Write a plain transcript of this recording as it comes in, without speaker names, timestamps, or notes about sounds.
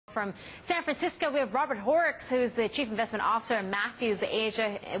From San Francisco, we have Robert Horrocks, who's the Chief Investment Officer in Matthews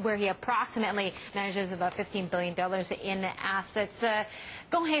Asia, where he approximately manages about $15 billion in assets.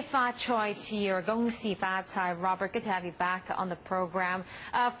 恭喜發財 to you, or 恭喜發財, Robert. Good to have you back on the program.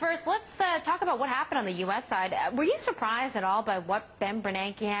 First, let's talk about what happened on the U.S. side. Were you surprised at all by what Ben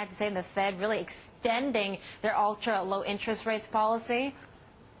Bernanke had to say in the Fed, really extending their ultra-low interest rates policy?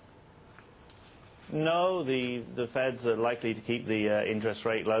 No, the Feds are likely to keep the interest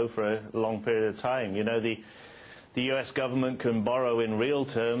rate low for a long period of time. You know, the U.S. government can borrow in real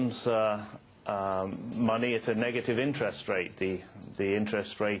terms money at a negative interest rate. The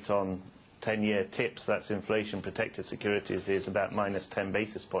interest rate on 10-year TIPS, that's inflation-protected securities, is about minus 10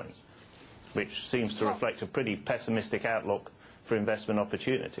 basis points, which seems to reflect a pretty pessimistic outlook for investment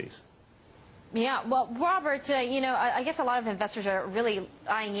opportunities. Yeah, well, Robert, you know, I guess a lot of investors are really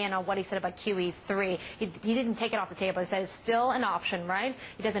eyeing in on what he said about QE3. He didn't take it off the table. He said it's still an option, right?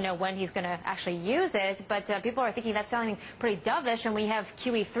 He doesn't know when he's going to actually use it, but people are thinking that's sounding pretty dovish, and we have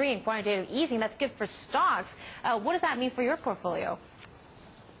QE3 and quantitative easing. That's good for stocks. What does that mean for your portfolio?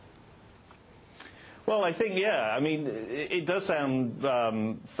 Well, I think, yeah, I mean, it does sound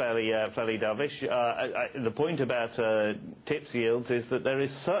fairly dovish. The point about TIPS yields is that there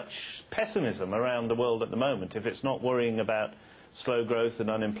is such pessimism around the world at the moment. If it's not worrying about slow growth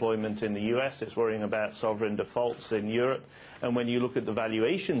and unemployment in the US, it's worrying about sovereign defaults in Europe. And when you look at the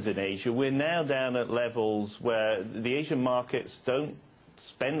valuations in Asia, we're now down at levels where the Asian markets don't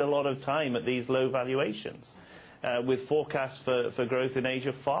spend a lot of time at these low valuations. With forecasts for growth in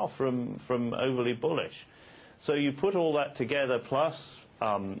Asia far from overly bullish. So you put all that together, plus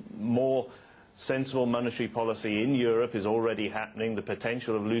more sensible monetary policy in Europe is already happening, the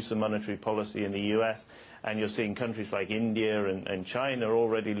potential of looser monetary policy in the US, and you're seeing countries like India and China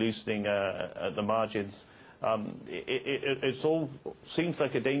already loosening at the margins. It all seems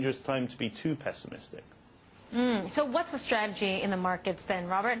like a dangerous time to be too pessimistic. So what's the strategy in the markets then,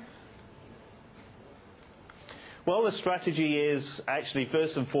 Robert? Well, the strategy is actually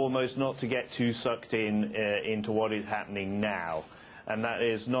first and foremost not to get too sucked into what is happening now, and that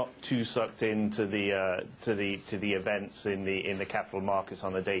is not too sucked into the events in the capital markets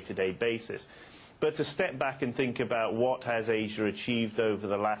on a day-to-day basis, but to step back and think about what has Asia achieved over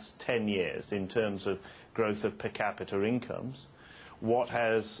the last 10 years in terms of growth of per capita incomes. What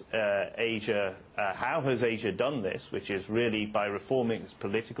has Asia? How has Asia done this? Which is really by reforming its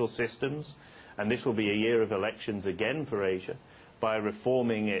political systems. And this will be a year of elections again for Asia, by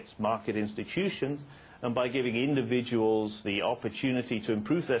reforming its market institutions and by giving individuals the opportunity to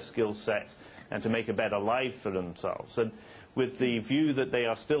improve their skill sets and to make a better life for themselves. And with the view that they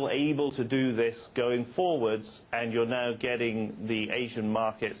are still able to do this going forwards, and you're now getting the Asian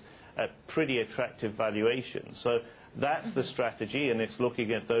markets at pretty attractive valuations. So that's the strategy, and it's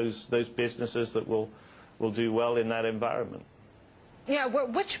looking at those businesses that will do well in that environment. Yeah,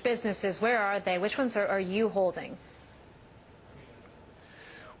 which businesses, where are they? Which ones are you holding?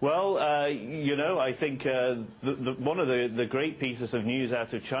 Well, you know, I think one of the great pieces of news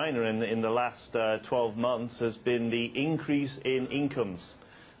out of China in the last 12 months has been the increase in incomes,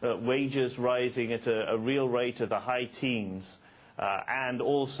 wages rising at a real rate of the high teens, and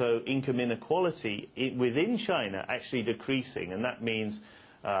also income inequality within China actually decreasing, and that means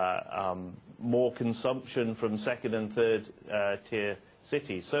more consumption from second and third tier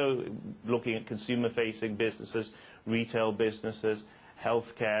cities. So looking at consumer-facing businesses, retail businesses,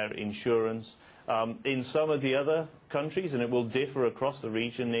 healthcare, insurance. In some of the other countries, and it will differ across the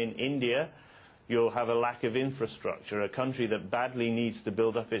region, in India, you'll have a lack of infrastructure, a country that badly needs to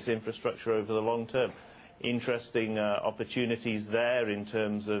build up its infrastructure over the long term. Interesting opportunities there in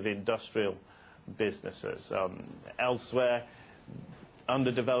terms of industrial businesses. Elsewhere,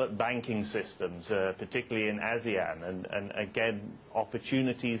 underdeveloped banking systems, particularly in ASEAN, and again,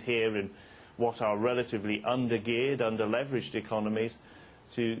 opportunities here in what are relatively undergeared, underleveraged economies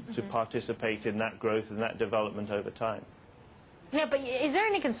to participate in that growth and that development over time. Yeah, but is there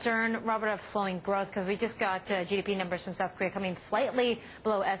any concern, Robert, of slowing growth? Because we just got GDP numbers from South Korea coming slightly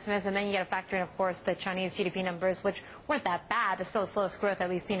below estimates, and then you got to factor in, of course, the Chinese GDP numbers, which weren't that bad, but still the slowest growth that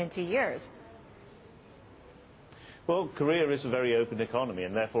we've seen in 2 years. Well, Korea is a very open economy,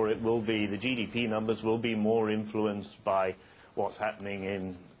 and therefore it will be, the GDP numbers will be more influenced by what's happening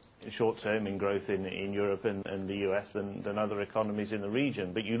in short term in growth in Europe and the US than other economies in the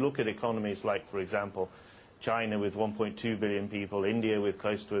region. But you look at economies like, for example, China with 1.2 billion people, India with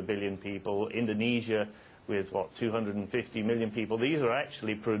close to 1 billion people, Indonesia with, 250 million people. These are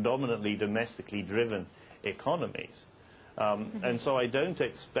actually predominantly domestically driven economies. And so I don't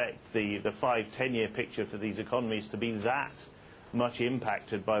expect the 5-10 year picture for these economies to be that much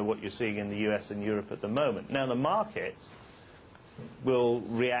impacted by what you're seeing in the US and Europe at the moment. Now, the markets will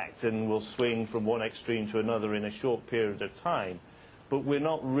react and will swing from one extreme to another in a short period of time, but we're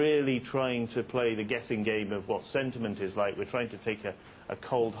not really trying to play the guessing game of what sentiment is like. We're trying to take a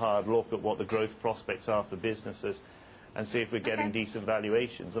cold, hard look at what the growth prospects are for businesses and see if we're getting decent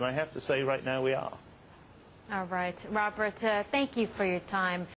valuations. And I have to say right now we are. All right. Robert, thank you for your time.